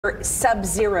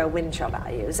Sub-zero wind chill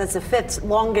values. That's the fifth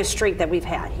longest streak that we've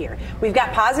had here. We've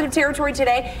got positive territory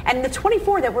today, and the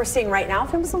 24 that we're seeing right now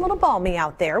feels a little balmy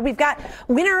out there. We've got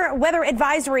winter weather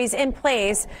advisories in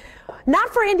place,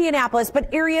 not for Indianapolis,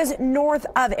 but areas north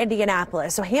of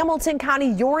Indianapolis. So Hamilton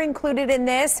County, you're included in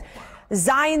this.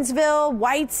 Zionsville,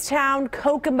 Whitestown,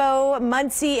 Kokomo,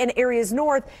 Muncie, and areas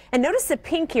north. And notice the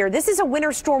pink here. This is a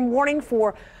winter storm warning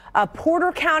for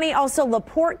Porter County, also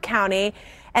LaPorte County,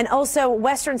 and also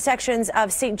western sections of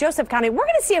St. Joseph County. We're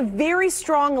going to see a very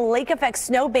strong lake effect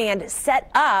snow band set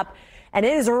up, and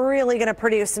it is really going to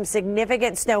produce some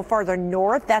significant snow farther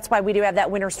north. That's why we do have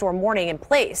that winter storm warning in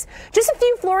place. Just a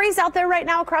few flurries out there right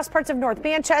now across parts of North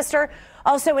Manchester,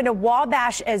 also into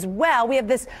Wabash as well. We have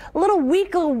this little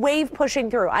weak wave pushing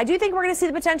through. I do think we're going to see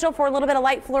the potential for a little bit of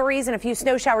light flurries and a few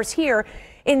snow showers here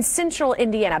in central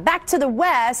Indiana. Back to the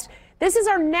west. This is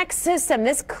our next system.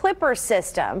 This Clipper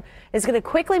system is going to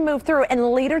quickly move through,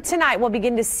 and later tonight we'll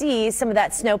begin to see some of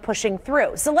that snow pushing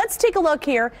through. So let's take a look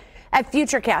here at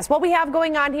Futurecast. What we have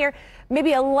going on here,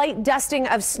 maybe a light dusting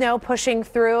of snow pushing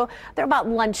through. They're about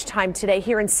lunchtime today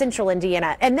here in central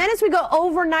Indiana. And then as we go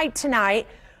overnight tonight,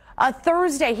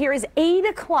 Thursday here is 8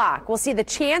 o'clock. We'll see the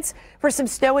chance for some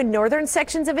snow in northern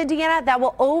sections of Indiana that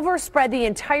will overspread the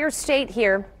entire state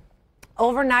here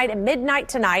overnight and midnight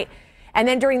tonight. And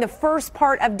then during the first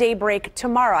part of daybreak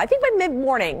tomorrow, I think by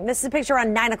mid-morning, this is a picture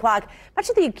around 9 o'clock, much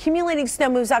of the accumulating snow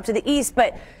moves off to the east,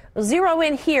 but zero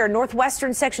in here,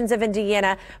 northwestern sections of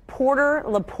Indiana, Porter,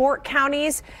 LaPorte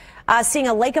counties, seeing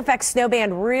a lake effect snow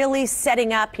band really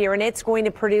setting up here, and it's going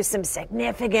to produce some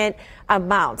significant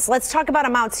amounts. Let's talk about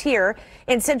amounts here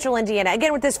in central Indiana.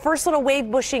 Again, with this first little wave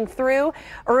pushing through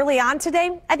early on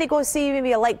today, I think we'll see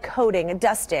maybe a light coating, a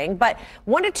dusting, but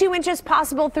 1 to 2 inches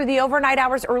possible through the overnight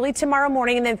hours early tomorrow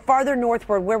morning, and then farther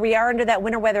northward where we are under that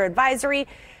winter weather advisory,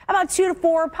 about 2 to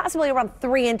 4, possibly around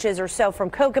 3 inches or so from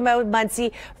Kokomo,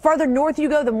 Muncie. Farther north you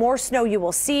go, the more snow you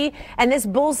will see. And this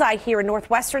bullseye here in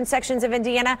northwestern sections of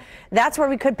Indiana, that's where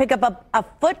we could pick up a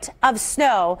foot of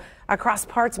snow across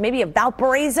parts maybe of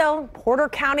Valparaiso, Porter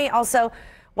County, also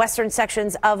western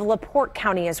sections of LaPorte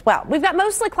County as well. We've got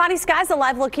mostly cloudy skies. A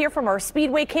live look here from our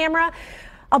Speedway camera.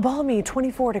 A balmy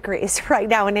 24 degrees right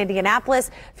now in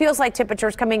Indianapolis. Feels like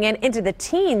temperatures coming in into the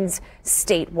teens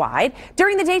statewide.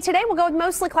 During the day today, we'll go with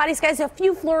mostly cloudy skies. A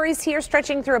few flurries here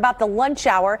stretching through about the lunch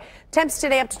hour. Temps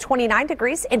today up to 29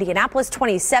 degrees. Indianapolis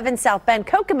 27, South Bend,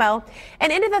 Kokomo,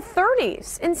 and into the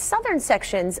 30s in southern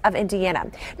sections of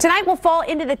Indiana. Tonight we'll fall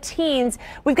into the teens.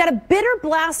 We've got a bitter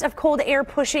blast of cold air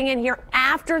pushing in here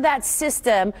after that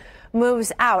system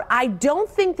moves out. I don't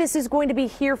think this is going to be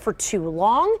here for too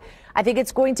long. I think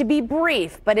it's going to be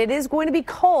brief, but it is going to be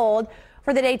cold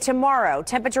for the day tomorrow.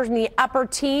 Temperatures in the upper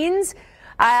teens.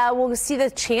 We'll see the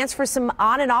chance for some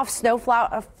on and off snow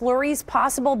flurries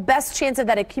possible. Best chance of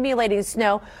that accumulating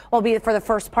snow will be for the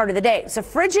first part of the day. So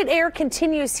frigid air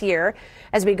continues here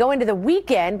as we go into the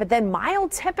weekend, but then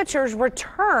mild temperatures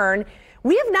return.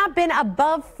 We have not been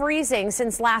above freezing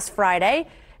since last Friday,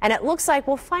 and it looks like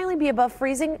we'll finally be above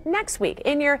freezing next week.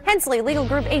 In your Hensley Legal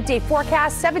Group 8-day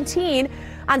forecast, 17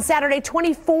 on Saturday,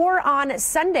 24 on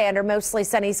Sunday under mostly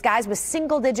sunny skies with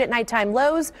single-digit nighttime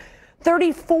lows,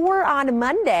 34 on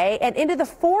Monday, and into the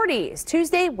 40s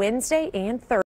Tuesday, Wednesday, and Thursday.